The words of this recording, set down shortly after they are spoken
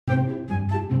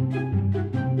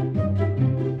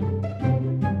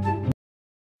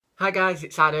Hi guys,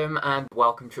 it's Adam and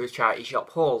welcome to his charity shop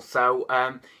haul. So,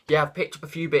 yeah, I've picked up a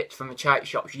few bits from the charity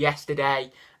shops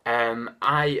yesterday.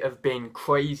 I have been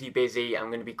crazy busy. I'm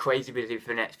going to be crazy busy for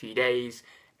the next few days.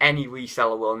 Any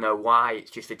reseller will know why.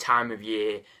 It's just the time of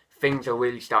year. Things are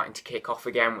really starting to kick off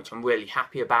again, which I'm really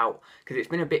happy about because it's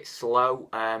been a bit slow.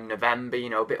 November,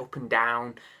 a bit up and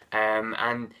down.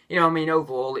 And,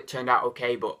 overall it turned out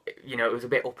okay, but, it was a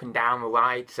bit up and down the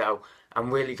ride, so I'm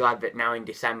really glad that now in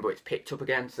December it's picked up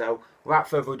again. So without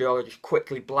further ado, I'll just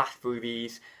quickly blast through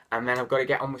these and then I've got to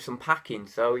get on with some packing.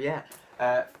 So yeah,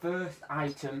 first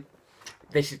item,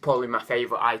 this is probably my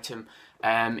favourite item.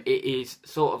 It is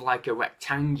sort of like a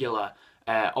rectangular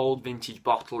old vintage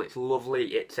bottle. It's lovely.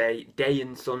 It's a Day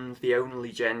 & Sons, the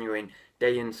only genuine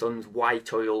Day & Sons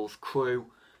White Oils Crew.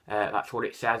 That's what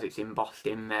it says. It's embossed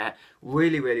in there.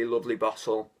 Really, really lovely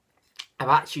bottle. I've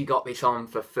actually got this on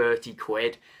for 30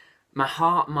 quid. My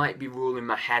heart might be ruling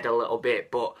my head a little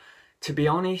bit, but to be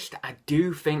honest, I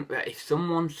do think that if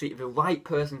someone sees, the right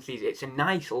person sees it, it's a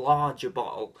nice larger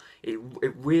bottle. It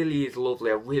really is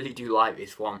lovely. I really do like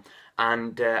this one.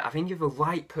 And I think if the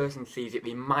right person sees it,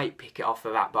 they might pick it off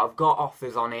for that. But I've got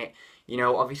offers on it.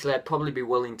 Obviously I'd probably be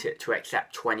willing to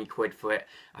accept 20 quid for it.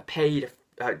 I paid,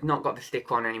 I've not got the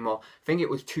sticker on anymore. I think it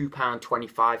was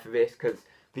 £2.25 for this, because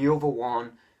the other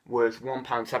one was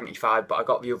 £1.75, but I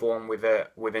got the other one with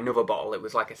another bottle. It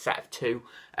was like a set of two,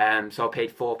 so I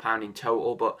paid £4 in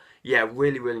total. But yeah,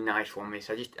 really, really nice one.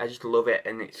 This I just love it,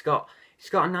 and it's got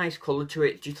a nice colour to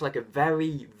it. It's just like a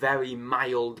very, very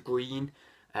mild green.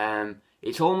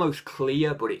 It's almost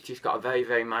clear, but it's just got a very,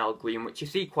 very mild green, which you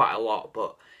see quite a lot.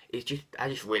 But I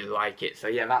just really like it. So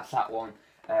yeah, that's that one.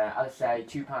 As I say,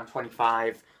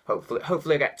 £2.25.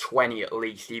 Hopefully I get 20 at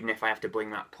least, even if I have to bring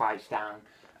that price down.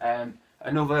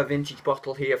 Another vintage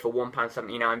bottle here for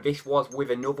 £1.79. This was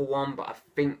with another one, but I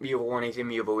think the other one is in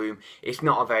the other room. It's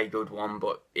not a very good one,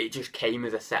 but it just came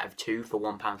as a set of two for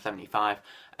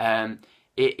 £1.75.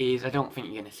 It is, I don't think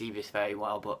you're going to see this very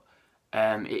well, but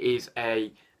it is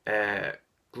a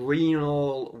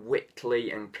Greenall, Whitley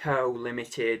and Co.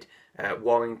 Limited,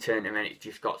 Warrington, and then it's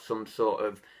just got some sort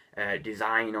of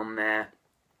design on there.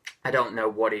 I don't know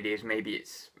what it is. Maybe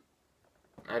it's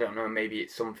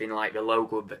something like the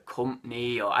logo of the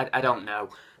company, or I don't know.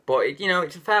 But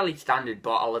it's a fairly standard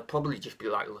bottle. I'd probably just be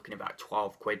like looking about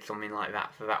 12 quid, something like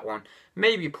that for that one.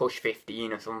 Maybe push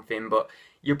 15 or something, but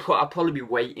I'll probably be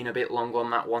waiting a bit longer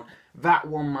on that one. That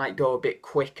one might go a bit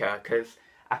quicker, because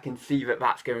I can see that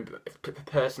that's going to,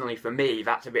 personally for me,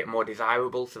 that's a bit more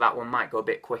desirable, so that one might go a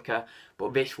bit quicker.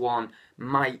 But this one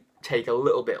might take a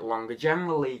little bit longer.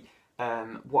 Generally,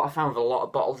 what I found with a lot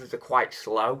of bottles is they're quite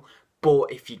slow.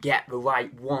 But if you get the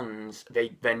right ones,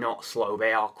 they're not slow,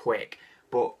 they are quick.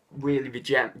 But really the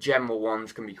general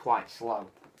ones can be quite slow.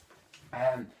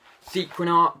 Sequin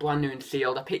art, brand new and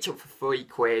sealed. I picked up for 3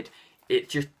 quid.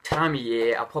 It's just time of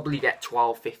year. I'll probably get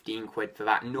 12, 15 quid for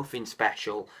that. Nothing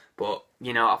special. But,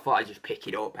 I thought I'd just pick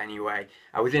it up anyway.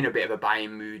 I was in a bit of a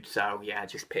buying mood, so yeah, I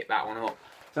just picked that one up.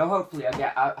 So hopefully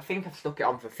I think I've stuck it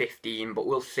on for 15, but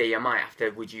we'll see. I might have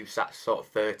to reduce that sort of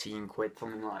 13 quid,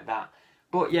 something like that.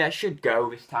 But yeah, it should go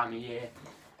this time of year.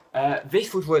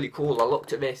 This was really cool. I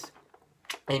looked at this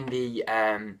in the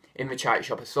charity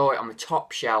shop. I saw it on the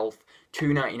top shelf,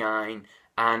 £2.99,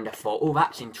 and I thought, oh,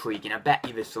 that's intriguing. I bet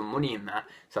you there's some money in that.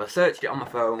 So I searched it on my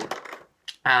phone,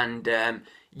 and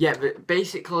yeah, but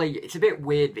basically it's a bit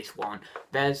weird, this one.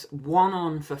 There's one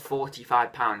on for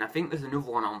 £45. I think there's another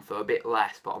one on for a bit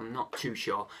less, but I'm not too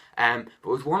sure. But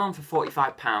there's one on for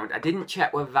 £45. I didn't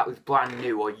check whether that was brand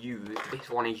new or used. This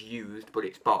one is used, but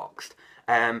it's boxed.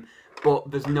 But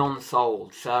there's none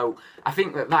sold. So I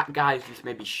think that guy's just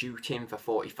maybe shooting for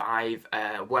 45.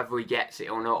 Whether he gets it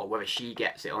or not, or whether she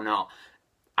gets it or not,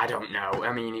 I don't know.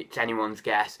 I mean, it's anyone's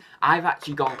guess. I've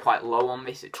actually gone quite low on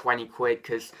this at 20 quid,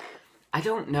 because I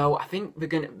don't know. I think the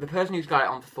person who's got it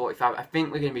on for 45, I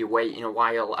think they're going to be waiting a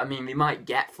while. I mean, we might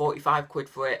get 45 quid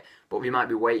for it, but we might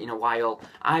be waiting a while.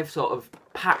 I've sort of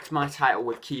packed my title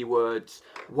with keywords,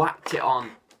 whacked it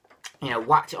on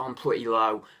pretty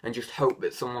low, and just hope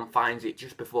that someone finds it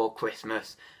just before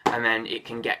Christmas, and then it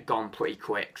can get gone pretty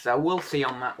quick. So we'll see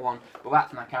on that one, but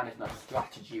that's my kind of my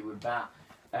strategy with that.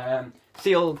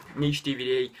 Sealed niche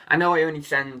DVD. I know I only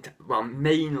send, well,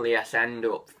 mainly I send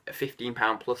up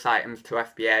 £15 plus items to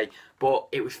FBA, but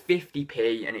it was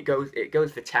 50p and it goes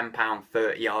for £10,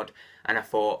 30 odd, and I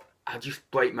thought I'll just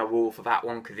break my rule for that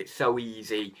one because it's so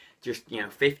easy. Just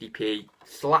 50p,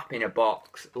 slap in a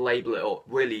box, label it up,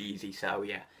 really easy. So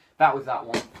yeah, that was that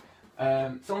one.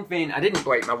 Something I didn't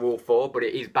break my rule for, but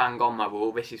it is bang on my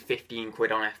rule. This is 15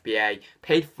 quid on FBA.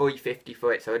 Paid £3.50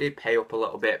 for it, so I did pay up a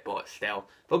little bit, but still,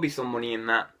 there'll be some money in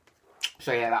that.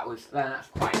 So yeah, that's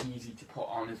quite easy to put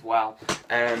on as well.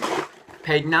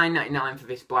 Paid $9.99 for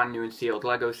this brand new and sealed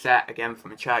Lego set, again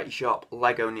from a charity shop,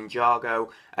 Lego Ninjago.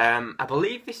 I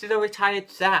believe this is a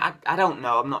retired set. I don't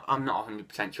know. I'm not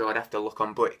 100% sure. I'd have to look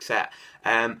on Brickset.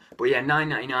 But yeah,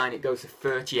 $9.99. It goes to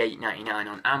 $38.99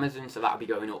 on Amazon, so that'll be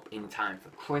going up in time for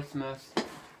Christmas.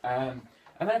 And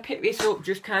then I picked this up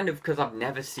just kind of because I've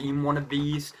never seen one of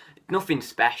these. Nothing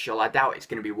special. I doubt it's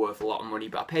going to be worth a lot of money,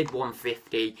 but I paid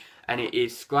 $1.50, and it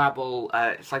is Scrabble.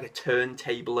 It's like a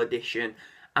turntable edition.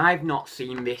 I've not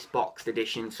seen this boxed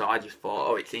edition, so I just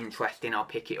thought, oh, it's interesting, I'll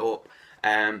pick it up.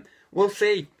 We'll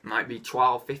see. Might be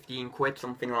 12, 15 quid,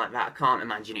 something like that. I can't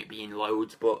imagine it being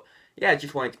loads, but yeah, I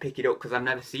just wanted to pick it up because I've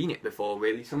never seen it before,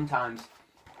 really. Sometimes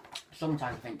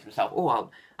I think to myself, oh,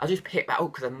 I'll just pick that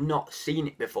up because I've not seen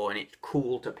it before, and it's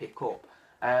cool to pick up.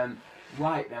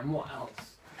 Right then, what else?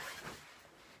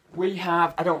 We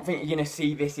have, I don't think you're going to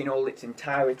see this in all its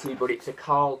entirety, but it's a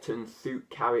Carlton suit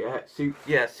carrier, suit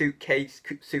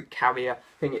carrier.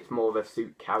 I think it's more of a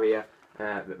suit carrier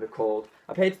that they're called.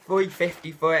 I paid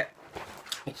 $3.50 for it.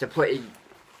 It's a pretty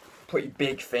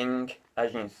big thing,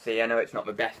 as you can see. I know it's not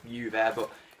the best view there, but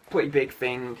pretty big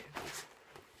thing.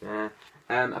 I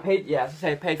paid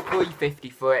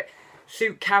 $3.50 for it.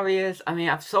 Suit carriers, I mean,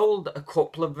 I've sold a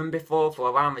couple of them before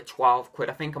for around the 12 quid.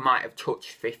 I think I might have touched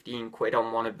 15 quid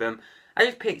on one of them. I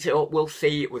just picked it up. We'll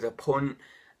see. It was a punt.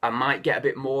 I might get a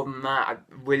bit more than that. I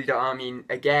really don't. I mean,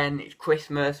 again, it's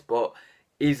Christmas, but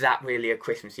is that really a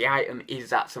Christmassy item? Is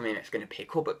that something that's going to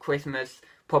pick up at Christmas?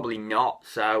 Probably not.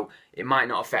 So it might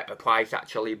not affect the price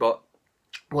actually, but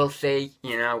we'll see.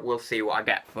 You know, we'll see what I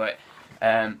get for it.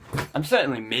 I'm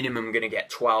certainly minimum going to get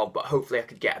 12, but hopefully I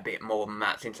could get a bit more than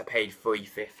that since I paid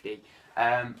 $3.50.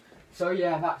 So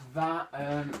yeah, that's that.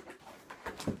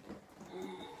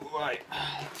 Right,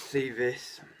 let's see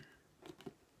this.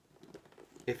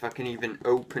 If I can even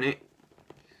open it.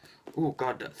 Oh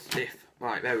god, that's stiff.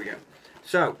 Right, there we go.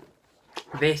 So,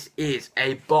 this is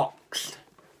a boxed.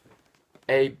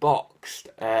 I'm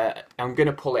going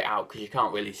to pull it out because you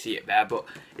can't really see it there, but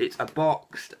it's a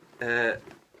boxed...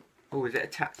 oh, is it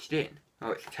attached in?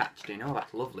 Oh, it's attached in. Oh,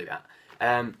 that's lovely, that.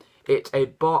 It's a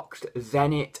boxed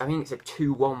Zenit. I think it's a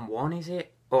 211, is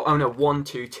it? Oh no,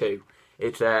 122.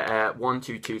 It's a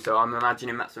 122, so I'm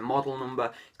imagining that's a model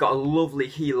number. It's got a lovely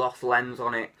Helos lens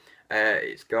on it.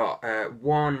 It's got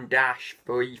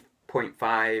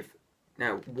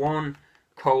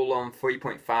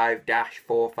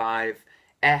 1:3.5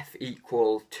 f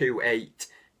equals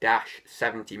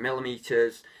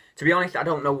 28-70mm. To be honest, I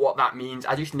don't know what that means.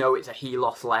 I just know it's a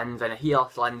Helos lens, and a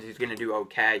Helos lens is going to do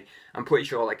okay. I'm pretty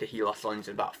sure like a Helos lens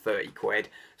is about 30 quid.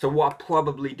 So what I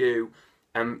probably do,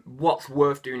 and what's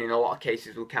worth doing in a lot of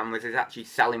cases with cameras, is actually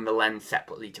selling the lens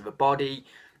separately to the body.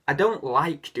 I don't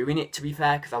like doing it, to be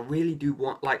fair, because I really do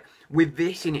want, like, with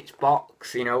this in its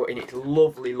box, you know, in its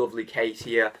lovely, lovely case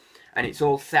here, and it's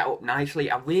all set up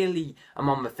nicely, I really am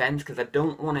on the fence, because I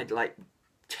don't want to, like,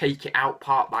 take it out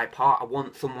part by part. I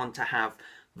want someone to have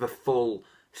the full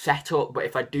setup, but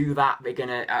if I do that,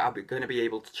 I'll be gonna be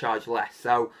able to charge less.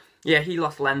 So yeah,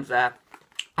 Helos lens there.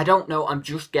 I don't know, I'm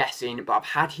just guessing, but I've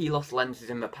had Helos lenses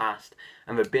in the past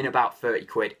and they've been about 30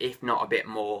 quid, if not a bit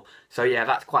more. So yeah,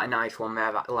 that's quite a nice one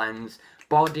there, that lens.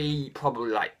 Body,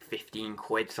 probably like 15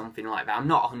 quid, something like that. I'm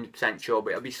not 100% sure,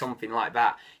 but it'll be something like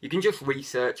that. You can just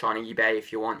research on eBay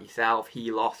if you want yourself,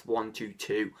 Helos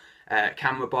 122.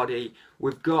 Camera body.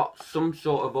 We've got some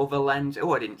sort of other lens.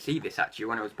 Oh, I didn't see this actually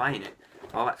when I was buying it.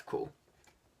 Oh, that's cool.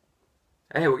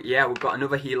 Hey, yeah, we've got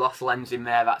another Helos lens in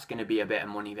there. That's going to be a bit of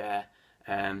money there.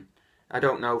 I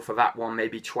don't know for that one,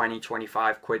 maybe 20,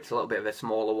 25 quid. It's a little bit of a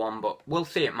smaller one, but we'll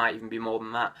see. It might even be more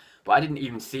than that. But I didn't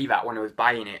even see that when I was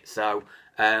buying it. So,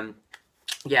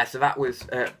 yeah, so that was,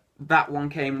 that one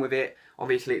came with it.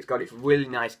 Obviously, it's got its really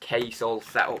nice case all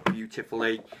set up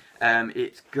beautifully.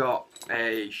 It's got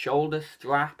a shoulder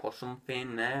strap or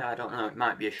something there. I don't know. It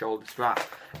might be a shoulder strap.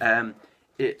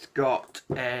 It's got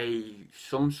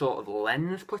some sort of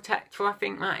lens protector, I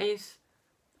think that is.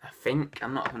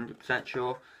 I'm not 100%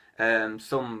 sure.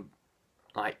 Some,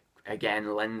 like,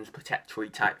 again, lens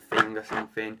protectory type thing or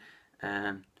something.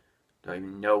 Don't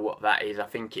even know what that is. I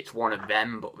think it's one of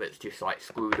them, but that's just, like,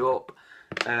 screwed up.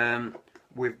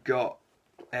 We've got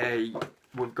a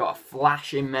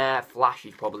flash in there. Flash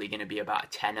is probably going to be about a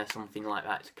 10 or something like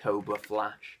that. It's a Cobra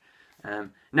flash.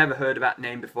 Never heard of that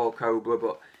name before, Cobra,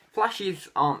 but flashes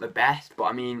aren't the best. But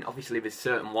I mean, obviously there's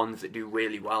certain ones that do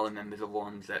really well, and then there's other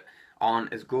ones that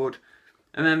aren't as good.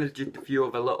 And then there's just a few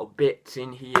other little bits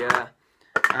in here.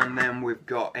 And then we've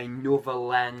got another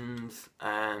lens.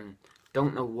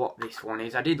 Don't know what this one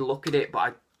is. I did look at it, but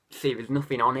I see there's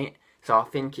nothing on it. So I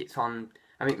think it's on,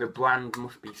 I think the brand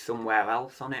must be somewhere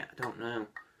else on it. I don't know.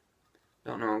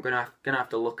 I'm gonna have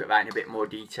to look at that in a bit more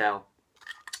detail.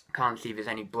 Can't see if there's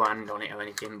any brand on it or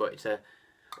anything, but it's a,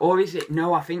 or is it,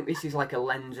 no, I think this is like a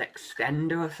lens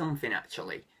extender or something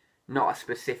actually. Not a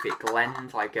specific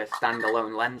lens, like a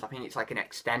standalone lens. I think it's like an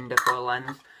extender for a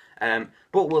lens.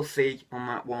 But we'll see on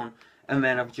that one. And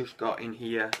then I've just got in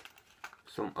here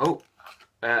some,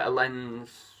 a lens,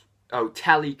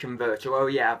 teleconverter. Oh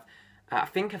yeah, I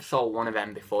think I've sold one of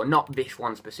them before. Not this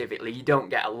one specifically. You don't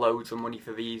get loads of money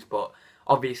for these, but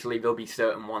obviously there'll be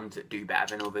certain ones that do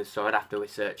better than others, so I'd have to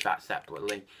research that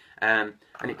separately. And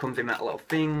it comes in that little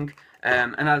thing.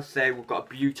 And as I say, we've got a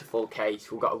beautiful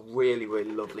case. We've got a really,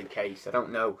 really lovely case. I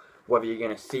don't know whether you're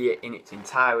going to see it in its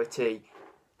entirety,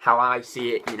 how I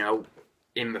see it, you know,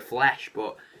 in the flesh,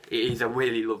 but it is a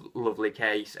really lovely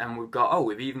case. And we've got,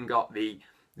 we've even got the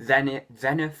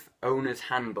Zenith Owner's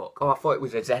Handbook. Oh, I thought it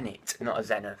was a Zenith, not a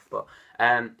Zenith, but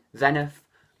Zenith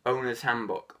Owner's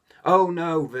Handbook. Oh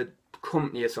no, the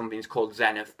company or something is called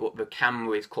Zenith, but the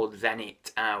camera is called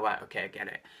Zenith. Ah, right, okay, I get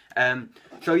it.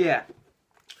 So yeah,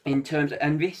 in terms of,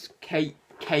 and this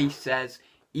case says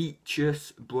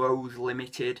Eachus Bros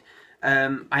Limited.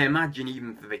 I imagine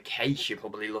even for the case you're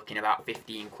probably looking about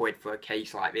 15 quid for a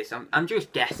case like this. I'm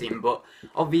just guessing, but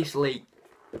obviously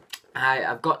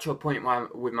I've got to a point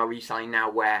with my reselling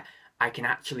now where I can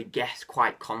actually guess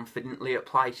quite confidently at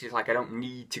prices. Like, I don't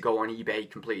need to go on eBay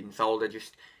complete and sold. I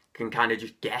just can kind of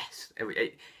just guess.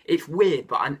 It's weird,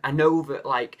 but I know that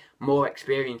like more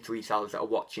experienced resellers that are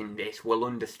watching this will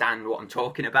understand what I'm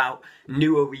talking about.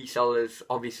 Newer resellers,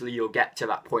 obviously you'll get to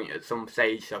that point at some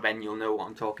stage, so then you'll know what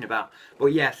I'm talking about. But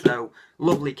yeah, so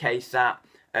lovely case that.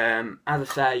 As I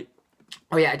say,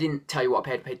 oh yeah, I didn't tell you what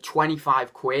I paid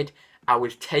 25 quid. I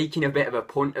was taking a bit of a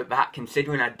punt at that,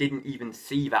 considering I didn't even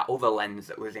see that other lens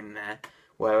that was in there.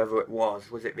 Wherever it was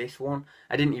it this one?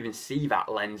 I didn't even see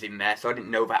that lens in there, so I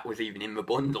didn't know that was even in the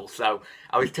bundle, so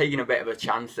I was taking a bit of a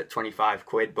chance at 25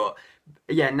 quid, but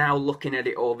yeah, now looking at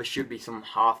it all, there should be some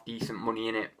half decent money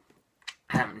in it.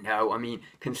 I don't know, I mean,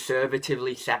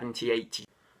 conservatively 70, 80.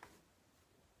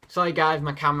 Sorry guys,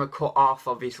 my camera cut off,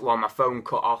 obviously, well, my phone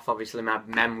cut off, obviously my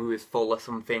memory was full or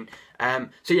something.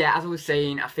 So yeah, as I was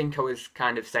saying, I think I was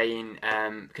kind of saying,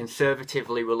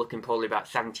 conservatively we're looking probably about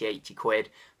 70, 80 quid,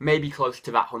 maybe close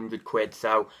to that 100 quid,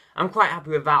 so I'm quite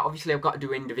happy with that. Obviously I've got to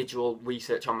do individual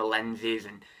research on the lenses,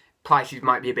 and prices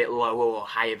might be a bit lower or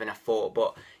higher than I thought,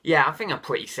 but yeah, I think I'm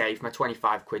pretty safe. My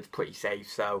 25 quid's pretty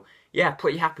safe, so yeah,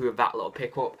 pretty happy with that little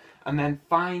pickup. And then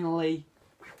finally,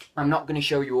 I'm not going to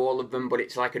show you all of them, but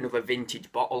it's like another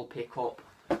vintage bottle pickup.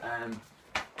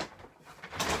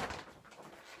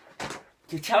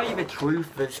 To tell you the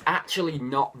truth, there's actually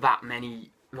not that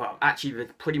many, well, actually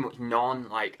there's pretty much none,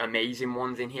 like, amazing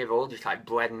ones in here. They're all just, like,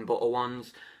 bread and butter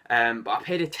ones. But I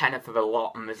paid a tenner for the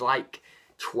lot, and there's, like,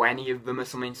 20 of them or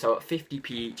something, so at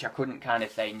 50p each, I couldn't kind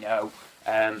of say no.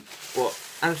 But,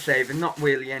 as I say, there's not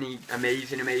really any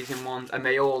amazing ones, and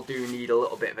they all do need a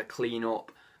little bit of a clean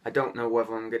up. I don't know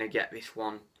whether I'm going to get this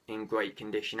one in great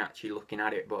condition, actually, looking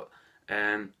at it, but,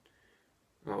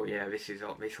 well, yeah, this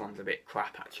one's a bit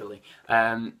crap, actually.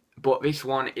 But this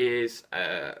one is,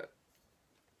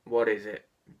 what is it?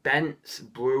 Bent's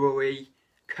Brewery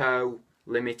Co.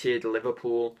 Limited,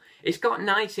 Liverpool. It's got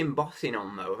nice embossing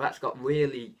on, though. That's got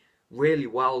really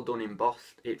well done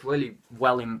embossed. It's really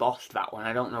well embossed, that one.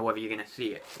 I don't know whether you're going to see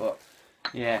it, but,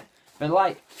 yeah. But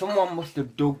like, someone must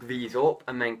have dug these up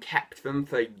and then kept them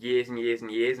for years and years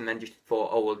and years and then just thought,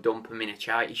 oh, we'll dump them in a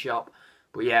charity shop.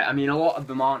 But yeah, I mean, a lot of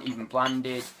them aren't even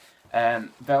branded.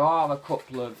 There are a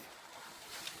couple of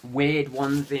weird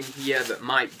ones in here that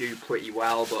might do pretty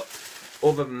well, but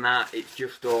other than that, it's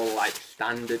just all like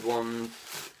standard ones.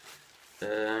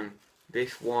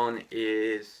 This one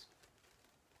is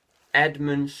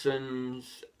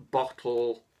Edmondson's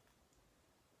Bottle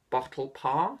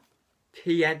Par.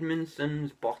 T.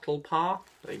 Edmondson's Bottle Par.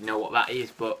 I don't even know what that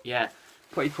is, but yeah,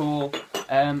 pretty cool.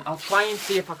 I'll try and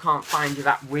see if I can't find you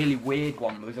that really weird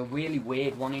one. There's a really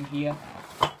weird one in here.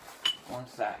 One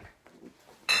sec.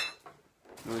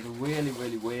 There was a really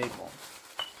weird one.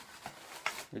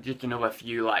 There's just another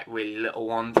few like really little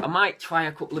ones. I might try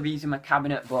a couple of these in my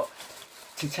cabinet, but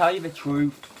to tell you the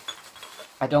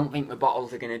truth, I don't think the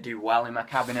bottles are going to do well in my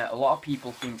cabinet. A lot of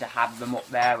people seem to have them up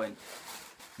there and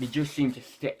they just seem to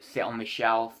sit on the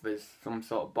shelf. There's some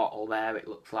sort of bottle there. It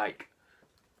looks like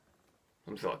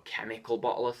some sort of chemical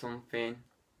bottle or something.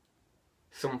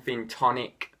 Something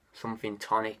tonic,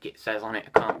 it says on it.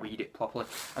 I can't read it properly.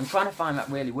 I'm trying to find that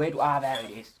really weird one. Ah, there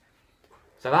it is.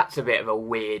 So that's a bit of a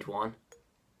weird one.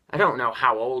 I don't know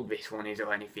how old this one is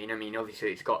or anything. I mean,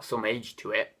 obviously it's got some age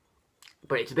to it.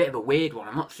 but it's a bit of a weird one.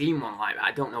 I've not seen one like that.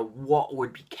 I don't know what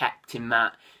would be kept in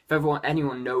that. If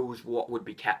anyone knows what would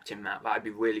be kept in that, that'd be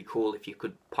really cool if you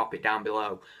could pop it down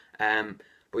below.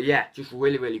 But yeah, just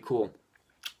really, really cool.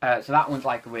 So that one's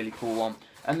like a really cool one.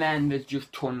 And then there's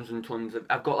just tons and tons of...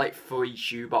 I've got like 3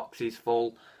 shoe boxes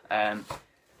full. As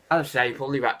I say,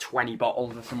 probably about 20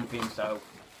 bottles or something. So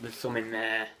there's some in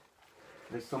there.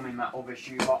 There's some in that other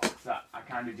shoe box that I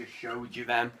kind of just showed you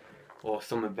them. Or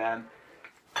some of them.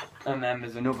 And then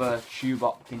there's another shoe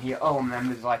box in here. Oh, and then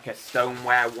there's like a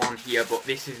stoneware one here. But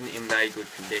this isn't in very good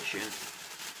condition.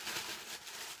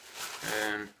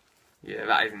 Yeah,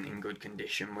 that isn't in good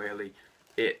condition really.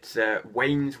 It's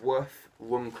Wainsworth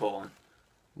Runcorn.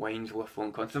 Wainsworth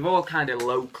Runcorn. So they're all kind of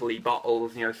locally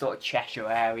bottles, you know, sort of Cheshire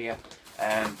area.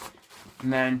 And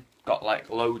then got like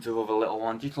loads of other little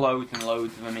ones, just loads and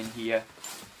loads of them in here.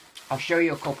 I'll show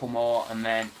you a couple more and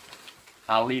then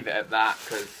I'll leave it at that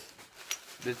because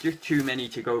there's just too many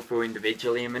to go through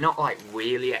individually, and they're not like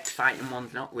really exciting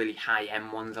ones, not really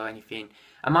high-end ones or anything.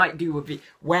 I might do a bit,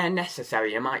 where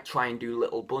necessary, I might try and do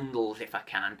little bundles if I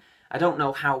can. I don't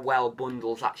know how well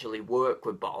bundles actually work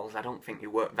with bottles. I don't think they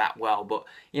work that well, but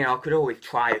you know, I could always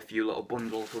try a few little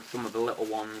bundles with some of the little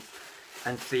ones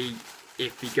and see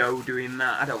if we go doing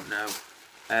that. I don't know,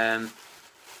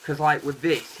 because like with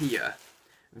this here,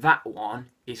 that one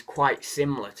is quite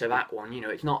similar to that one. You know,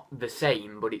 it's not the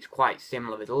same, but it's quite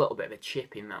similar. There's a little bit of a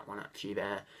chip in that one actually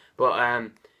there, but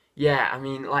yeah, I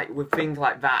mean, like with things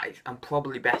like that, I'm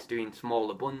probably best doing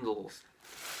smaller bundles.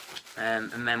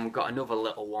 And then we've got another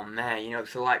little one there, you know,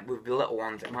 so like with the little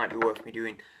ones, it might be worth me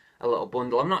doing a little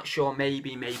bundle. I'm not sure,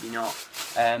 maybe, maybe not.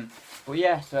 But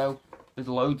yeah, so there's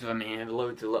loads of them here,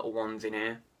 loads of little ones in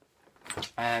here.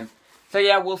 So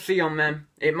yeah, we'll see on them.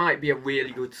 It might be a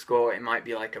really good score, it might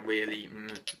be like a really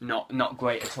not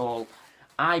great at all.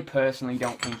 I personally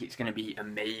don't think it's going to be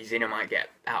amazing. I might get,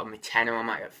 out of my tenner, I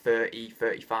might get 30,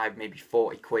 35, maybe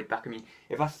 40 quid back. I mean,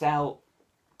 if I sell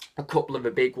a couple of the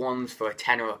big ones for a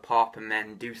tenner a pop and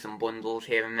then do some bundles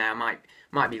here and there, I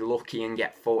might be lucky and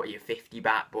get 40 or 50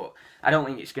 back, but I don't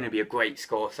think it's going to be a great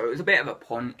score, so it was a bit of a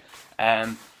punt.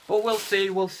 But we'll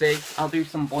see, we'll see. I'll do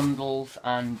some bundles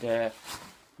and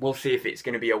we'll see if it's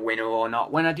going to be a winner or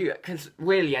not. When I do, because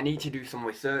really I need to do some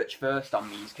research first on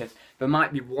these, because there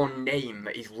might be one name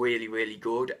that is really, really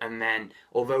good, and then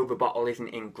although the bottle isn't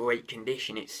in great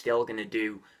condition, it's still going to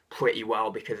do pretty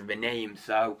well because of the name.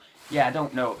 So yeah, I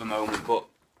don't know at the moment, but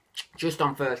just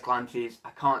on first glances, I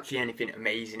can't see anything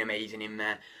amazing in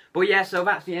there. But yeah, so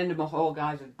that's the end of my haul,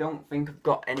 guys. I don't think I've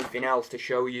got anything else to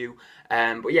show you.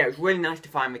 But yeah, it was really nice to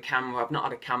find the camera. I've not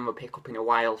had a camera pickup in a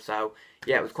while, so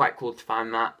yeah, it was quite cool to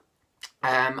find that.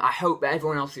 I hope that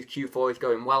everyone else's Q4 is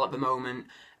going well at the moment.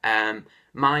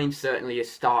 Mine certainly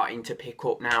is starting to pick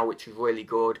up now, which is really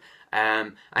good.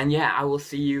 And yeah, I will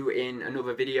see you in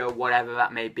another video, whatever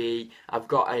that may be. I've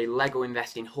got a Lego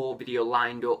investing haul video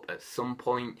lined up at some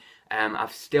point.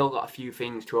 I've still got a few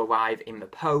things to arrive in the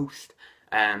post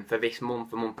for this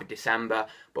month, the month of December.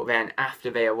 But then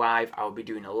after they arrive, I'll be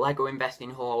doing a Lego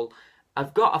investing haul.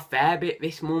 I've got a fair bit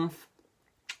this month.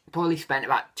 Probably spent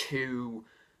about $240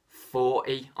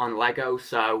 on Lego,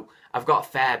 so I've got a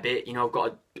fair bit, you know, I've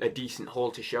got a decent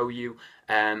haul to show you.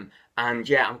 And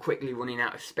yeah, I'm quickly running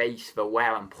out of space for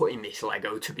where I'm putting this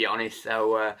Lego, to be honest.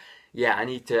 So yeah, I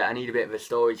need a bit of a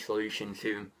storage solution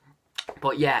soon.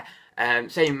 But yeah,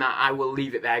 saying that, I will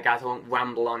leave it there, guys. I won't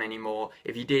ramble on anymore.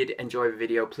 If you did enjoy the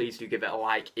video, please do give it a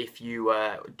like. If you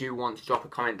do want to drop a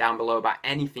comment down below about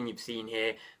anything you've seen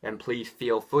here, then please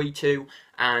feel free to.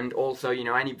 And also, you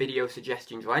know, any video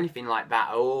suggestions or anything like that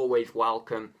are always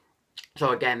welcome.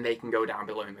 So again, they can go down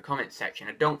below in the comments section.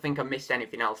 I don't think I missed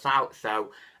anything else out,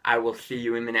 so I will see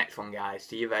you in the next one, guys.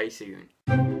 See you very soon.